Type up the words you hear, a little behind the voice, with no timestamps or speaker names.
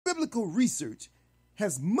biblical research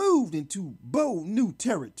has moved into bold new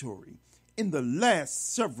territory in the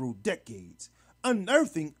last several decades,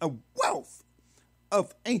 unearthing a wealth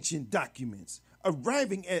of ancient documents,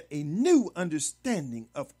 arriving at a new understanding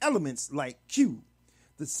of elements like Q,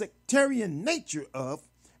 the sectarian nature of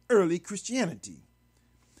early Christianity,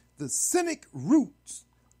 the cynic roots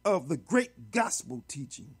of the great gospel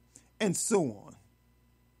teaching, and so on.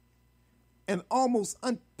 An almost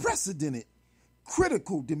unprecedented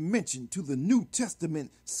critical dimension to the New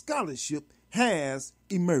Testament scholarship has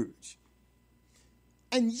emerged.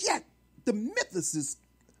 And yet, the mythicist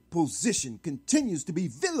position continues to be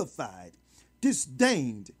vilified,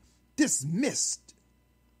 disdained, dismissed.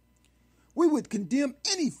 We would condemn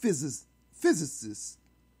any physicist,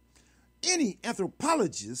 any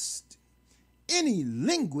anthropologist, any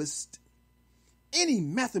linguist, any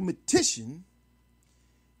mathematician,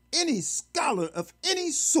 any scholar of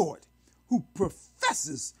any sort who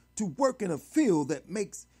professes to work in a field that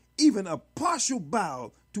makes even a partial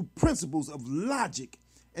bow to principles of logic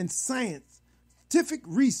and scientific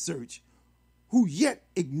research, who yet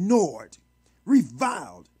ignored,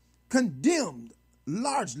 reviled, condemned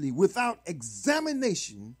largely without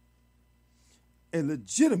examination a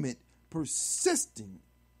legitimate, persistent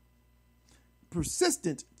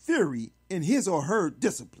theory in his or her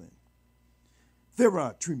discipline. There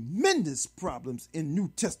are tremendous problems in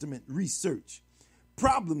New Testament research,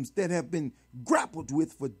 problems that have been grappled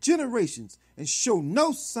with for generations and show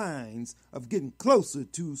no signs of getting closer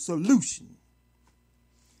to solution.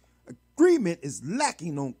 Agreement is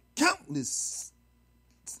lacking on countless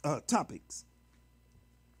topics,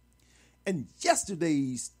 and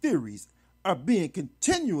yesterday's theories are being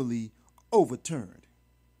continually overturned.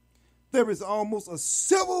 There is almost a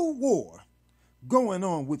civil war going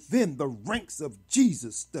on within the ranks of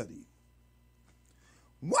Jesus study.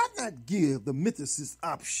 Why not give the mythicist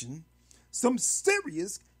option some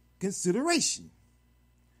serious consideration?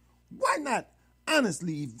 Why not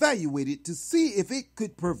honestly evaluate it to see if it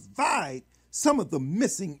could provide some of the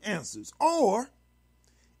missing answers? Or,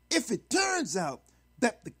 if it turns out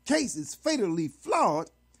that the case is fatally flawed,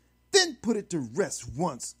 then put it to rest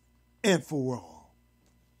once and for all.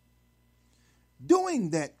 Doing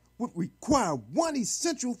that would require one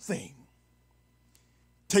essential thing: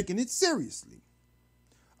 taking it seriously,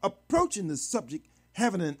 approaching the subject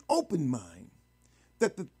having an open mind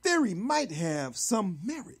that the theory might have some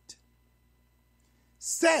merit.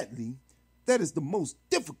 Sadly, that is the most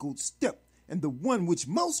difficult step and the one which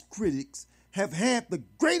most critics have had the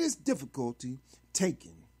greatest difficulty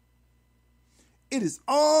taking. It is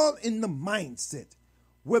all in the mindset,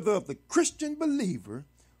 whether of the Christian believer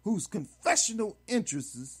whose confessional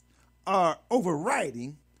interests are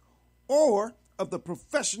overriding, or of the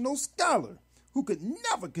professional scholar who could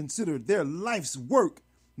never consider their life's work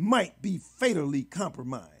might be fatally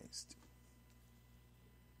compromised.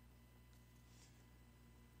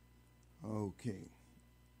 Okay.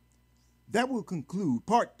 That will conclude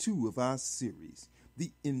part 2 of our series,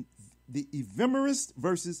 the EVEMERIST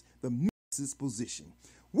versus the mythicist position,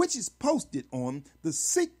 which is posted on the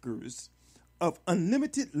Seekers of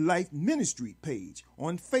Unlimited Life Ministry page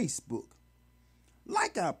on Facebook.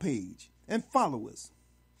 Like our page and follow us.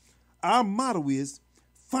 Our motto is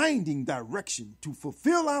finding direction to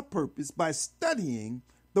fulfill our purpose by studying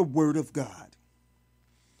the Word of God.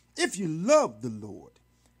 If you love the Lord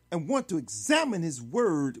and want to examine His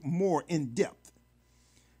Word more in depth,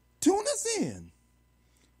 tune us in.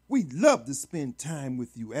 We'd love to spend time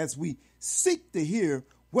with you as we seek to hear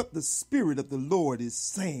what the Spirit of the Lord is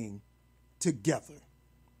saying together.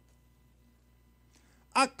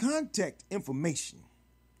 Our contact information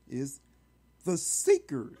is the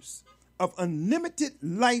Seekers of Unlimited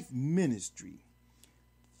Life Ministry,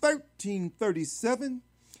 1337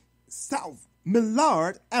 South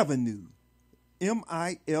Millard Avenue,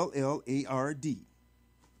 Millard.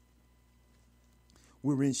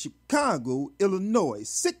 We're in Chicago, Illinois,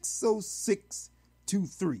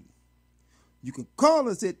 60623. You can call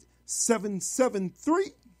us at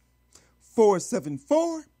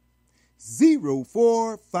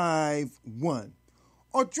 773-474-0451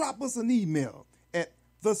 or drop us an email at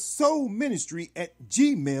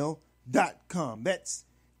thesoulministry@gmail.com. That's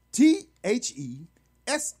TheSoulMinistry,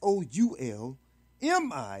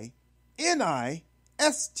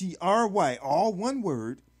 all one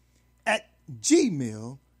word, at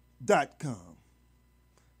gmail.com.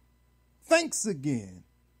 Thanks again.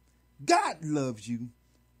 God loves you,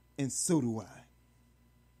 and so do I.